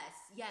you. Yes.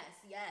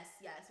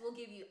 We'll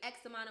give you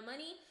X amount of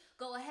money.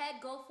 Go ahead,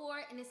 go for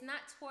it. And it's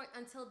not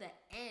until the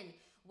end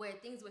where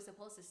things were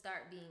supposed to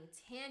start being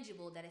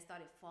tangible that it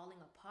started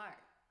falling apart.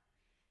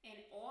 And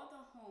all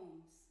the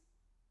homes,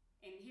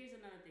 and here's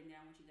another thing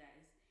that I want you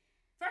guys.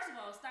 First of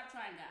all, stop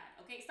trying God,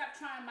 okay? Stop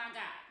trying my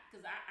God,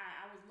 because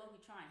I was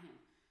low-key trying him.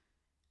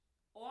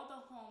 All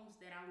the homes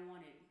that I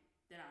wanted,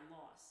 that I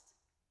lost,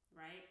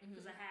 right?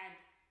 Because I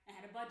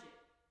had a budget,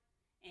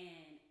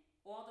 and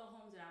all the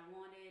homes that I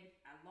wanted,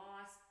 I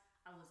lost.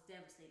 I was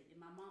devastated, and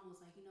my mom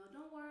was like,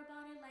 don't worry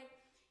about it. Like,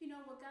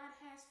 what God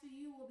has for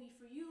you will be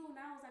for you. And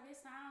I was like, it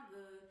sounds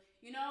good,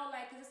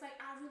 because it's like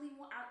I really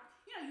want.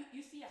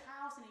 You see a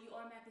house and then you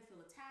automatically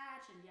feel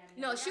attached and yada.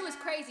 No, she was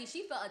crazy.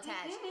 She felt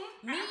attached.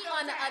 Me,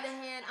 on the other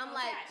hand, I'm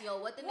like, yo,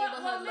 what the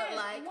neighborhood look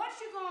like? What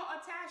you gonna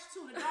attach to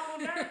the dog on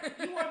dirt?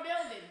 You were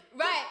building,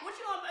 right? What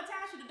you gonna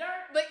attach to the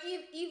dirt? But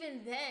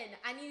even then,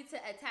 I needed to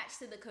attach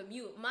to the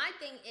commute. My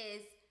thing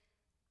is,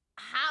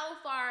 how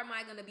far am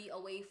I gonna be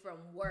away from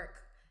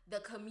work? The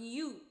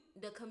commute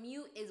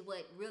is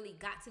what really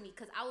got to me,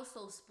 because I was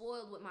so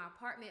spoiled with my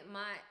apartment.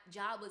 My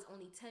job was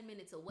only 10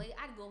 minutes away.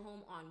 I'd go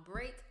home on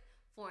break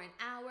for an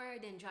hour,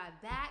 then drive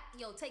back,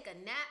 take a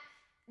nap.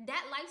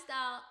 That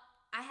lifestyle,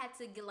 I had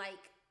to get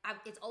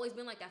it's always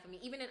been like that for me.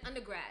 Even in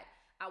undergrad,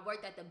 I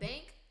worked at the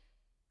bank,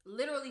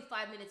 literally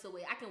 5 minutes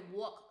away. I can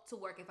walk to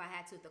work if I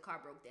had to if the car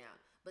broke down.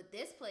 But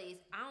this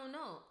place, I don't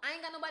know. I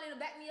ain't got nobody to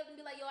back me up and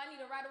be like, yo, I need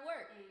a ride to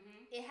work.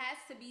 It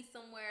has to be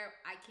somewhere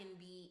I can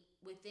be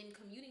within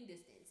commuting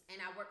distance.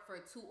 And I work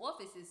for 2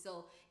 offices,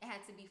 so it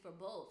had to be for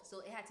both. So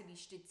it had to be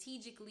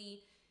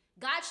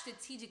God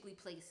strategically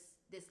placed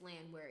this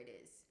land where it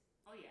is.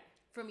 Oh, yeah.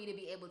 For me to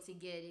be able to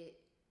get it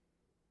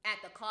at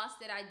the cost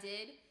that I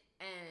did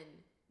and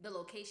the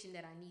location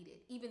that I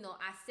needed. Even though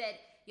I said,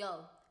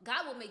 yo,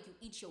 God will make you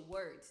eat your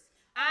words.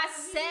 I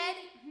said,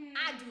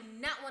 I do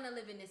not want to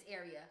live in this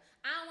area.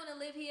 I don't want to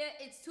live here.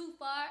 It's too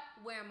far.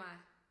 Where am I?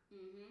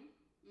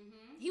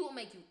 He will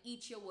make you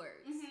eat your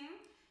words.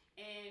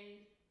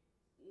 And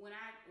when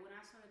I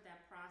started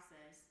that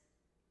process,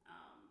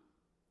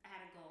 I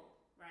had a goal,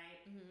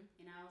 right?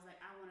 And I was like,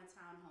 I want a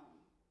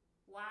townhome.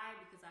 Why?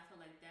 Because I feel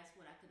like that's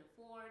what I could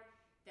afford.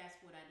 That's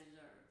what I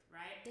deserve,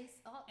 right? They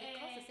cost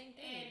the same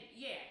thing. And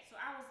yeah,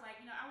 so I was like,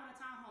 I want a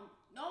townhome.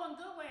 Knowing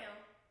good well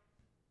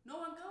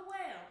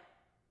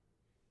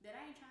that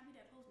I ain't trying to be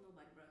that close to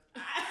nobody, bro.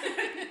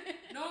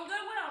 Knowing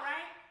good well,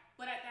 right?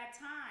 But at that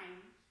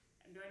time,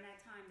 during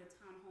that time, the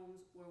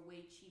townhomes were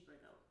way cheaper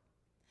though.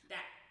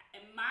 That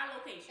in my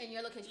location. In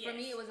your location, yes. For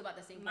me, it was about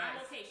the same price. My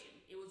price. location,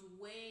 it was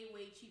way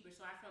cheaper.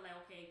 So I felt like,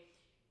 okay,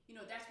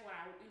 that's what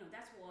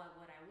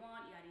I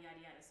want, yada yada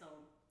yada. So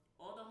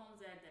all the homes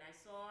that I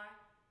saw,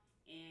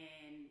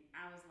 and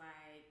I was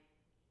like,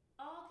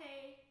 oh,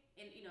 okay,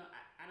 and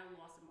I done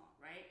lost them all,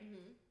 right?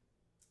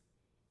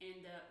 And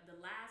the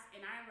last,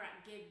 and I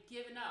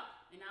given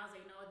up, and I was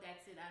like, no,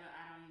 that's it. I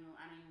don't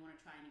even want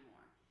to try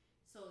anymore.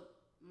 So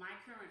my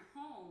current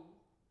home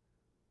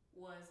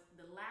was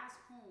the last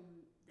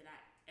home that I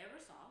ever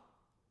saw,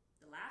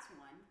 the last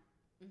one,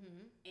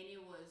 and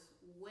it was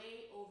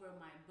way over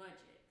my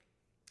budget.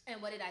 And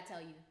what did I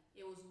tell you?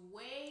 It was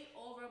way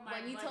over my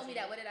budget. When you told me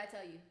that, what did I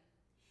tell you?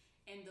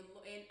 And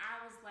I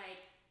was like,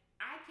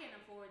 I can't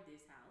afford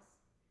this house.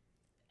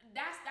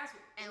 That's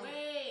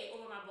way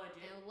over my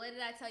budget. And what did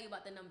I tell you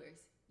about the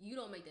numbers? You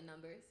don't make the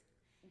numbers.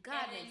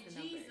 God makes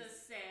the numbers. Jesus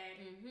said,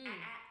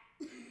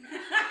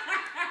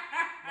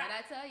 what'd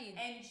I tell you?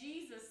 And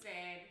Jesus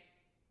said,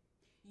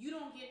 you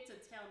don't get to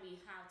tell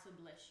me how to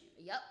bless you.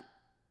 Yep.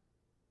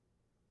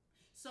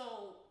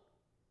 So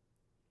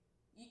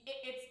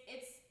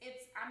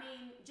it's I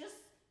mean, just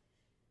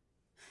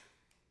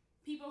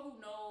people who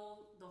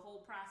know the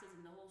whole process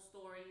and the whole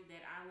story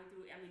that I went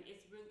through. I mean,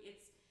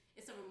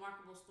 it's a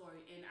remarkable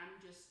story, and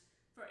I'm just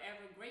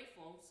forever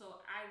grateful.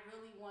 So I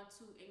really want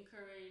to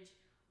encourage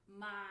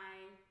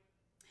my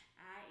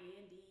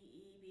INDEBE.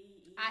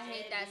 I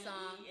hate that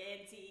song.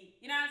 ENT.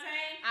 You know what I'm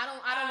saying?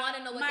 I don't want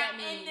to know what that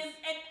means.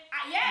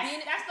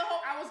 Yes, that's the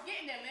whole. I was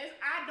getting there, Liz.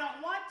 I don't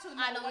want to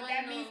know what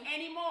that means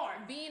anymore.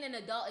 Being an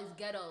adult is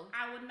ghetto.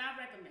 I would not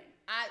recommend.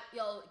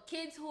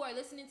 Kids who are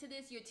listening to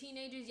this, you're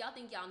teenagers. Y'all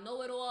think y'all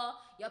know it all.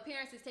 Your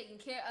parents is taking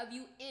care of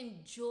you.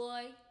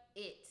 Enjoy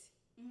it.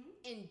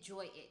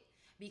 Enjoy it,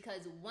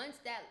 because once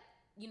that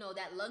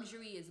that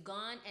luxury is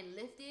gone and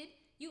lifted,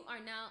 you are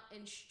now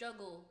in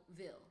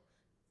struggleville.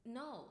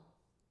 No.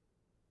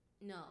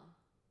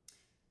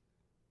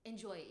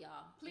 Enjoy it,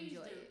 y'all. Please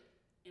enjoy do. It.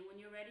 And when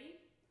you're ready,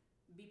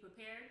 be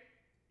prepared.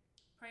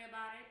 Pray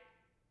about it.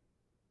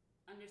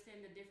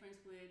 understand the difference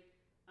with,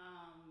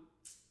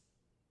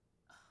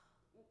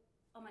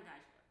 oh my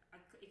gosh,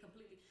 it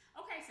completely,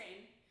 okay,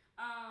 Satan.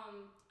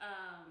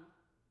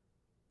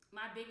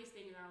 My biggest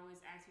thing is I always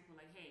ask people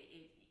like, hey,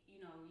 if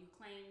you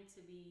claim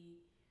to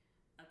be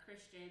a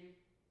Christian,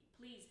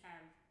 please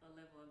have a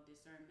level of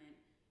discernment.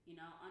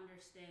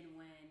 Understand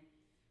when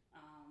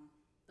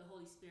the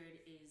Holy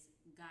Spirit is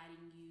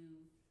guiding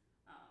you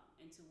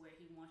into where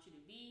He wants you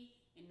to be,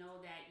 and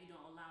know that you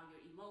don't allow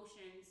your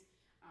emotions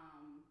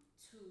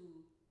to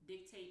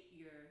dictate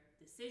your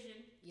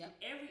decision in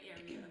every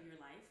area of your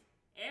life.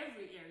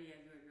 Every area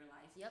of your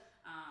life. Yep.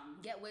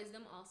 Get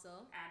wisdom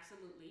also.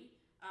 Absolutely.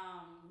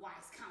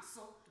 Wise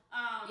counsel.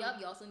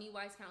 You also need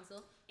wise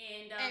counsel.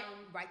 And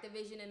write the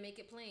vision and make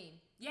it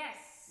plain.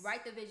 Yes.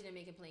 Write the vision and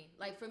make it plain.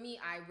 Like for me,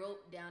 I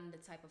wrote down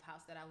the type of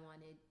house that I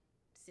wanted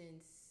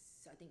since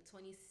I think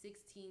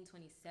 2016,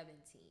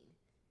 2017.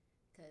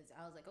 Because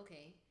I was like,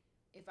 okay,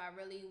 if I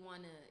really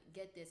want to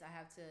get this, I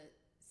have to,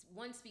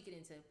 one, speak it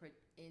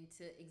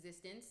into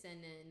existence,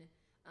 and then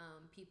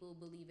people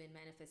believe in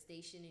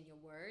manifestation in your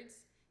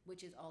words,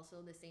 which is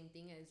also the same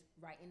thing as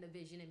writing the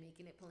vision and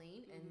making it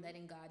plain, and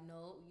letting God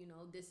know,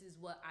 this is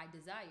what I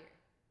desire.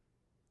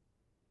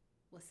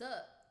 What's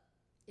up?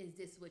 Is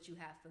this what you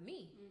have for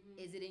me?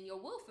 Is it in your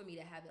will for me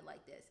to have it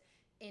like this?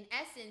 In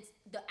essence,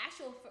 the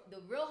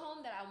real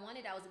home that I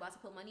wanted, I was about to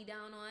put money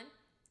down on,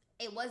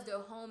 it was the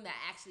home that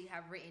I actually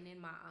have written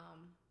in my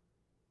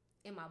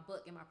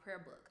book, in my prayer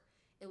book.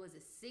 It was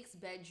a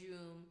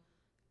 6-bedroom,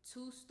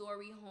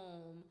 2-story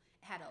home.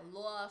 It had a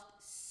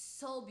loft,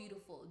 so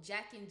beautiful.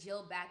 Jack and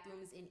Jill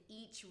bathrooms in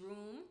each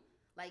room.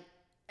 Like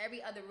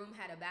every other room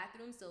had a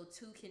bathroom, so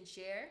 2 can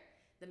share.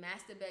 The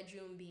master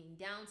bedroom being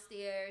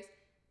downstairs.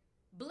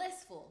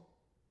 Blissful.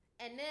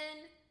 And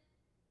then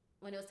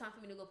when it was time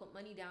for me to go put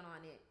money down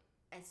on it,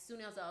 as soon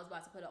as I was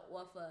about to put an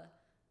offer,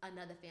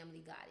 another family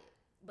got it.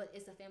 But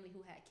it's a family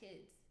who had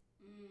kids.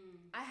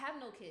 I have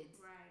no kids.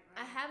 Right.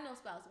 I have no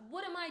spouse.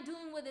 What am I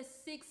doing with a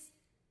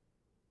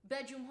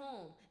 6-bedroom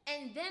home?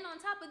 And then on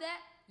top of that,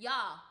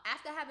 y'all,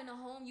 after having a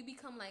home, you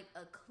become like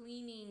a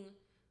cleaning,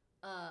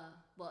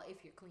 well,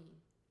 if you're clean,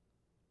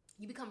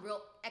 you become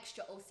real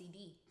extra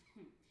OCD.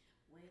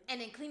 Well,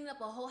 and then cleaning up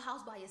a whole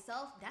house by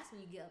yourself, that's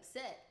when you get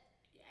upset.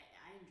 Yeah,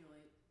 I enjoy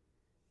it.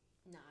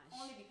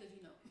 Nah. Only because,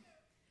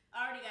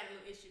 I already got a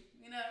little issue,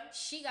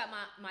 She got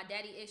my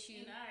daddy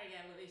issue. I already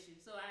got a little issue.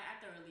 So I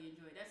thoroughly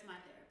enjoy it. That's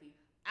my therapy.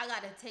 I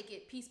got to take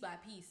it piece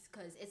by piece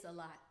because it's a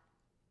lot.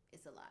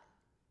 It's a lot.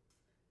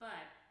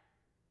 But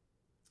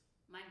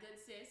my good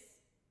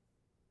sis,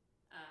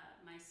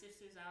 my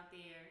sisters out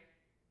there,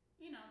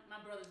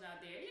 my brothers out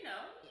there,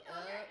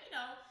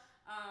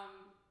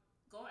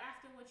 go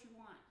after what you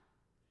want.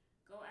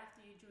 Go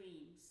after your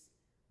dreams.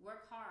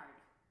 Work hard.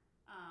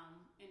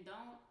 And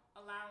don't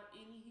allow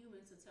any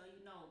human to tell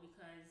you no,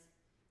 because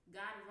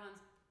God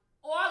runs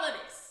all of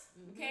this.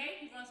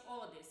 Okay? He runs all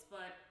of this.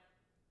 But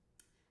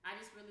I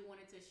just really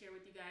wanted to share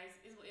with you guys.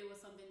 It was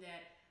something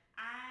that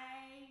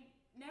I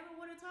never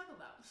want to talk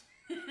about.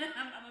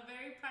 I'm a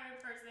very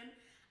private person.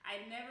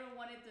 I never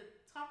wanted to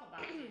talk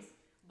about this.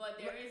 But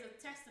there is a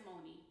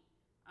testimony.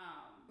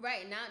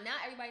 Right. Now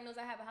everybody knows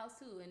I have a house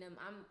too. And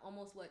I'm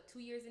almost, 2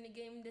 years in the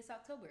game this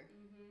October.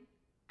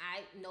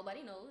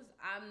 Nobody knows.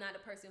 I'm not a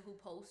person who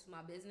posts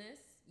my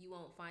business. You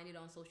won't find it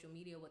on social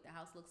media what the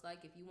house looks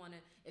like. If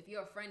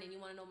you're a friend and you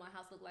want to know what my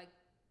house look like,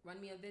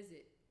 run me a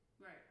visit.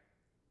 Right.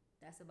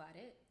 That's about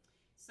it.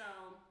 So,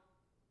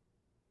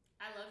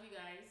 I love you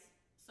guys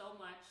so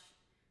much.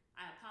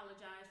 I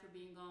apologize for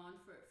being gone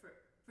for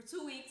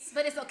 2 weeks.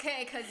 But it's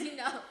okay, because,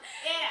 Yeah.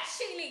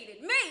 she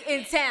needed me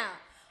in town.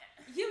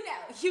 You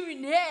know.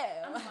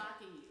 I'm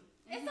mocking you.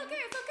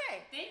 It's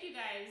okay. Thank you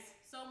guys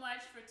so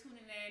much for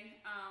tuning in.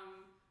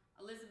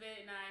 Elizabeth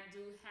and I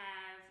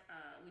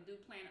we do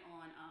plan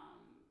on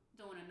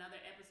doing another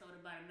episode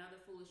about another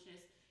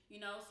foolishness.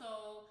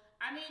 So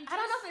I don't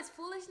know if it's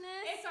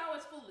foolishness. It's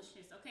always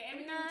foolishness, okay?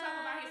 Everything we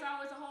talk about is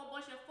always a whole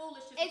bunch of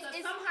foolishness, because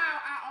somehow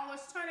I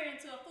always turn it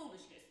into a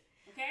foolishness,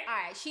 okay?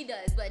 All right, she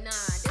does, but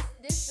nah,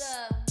 this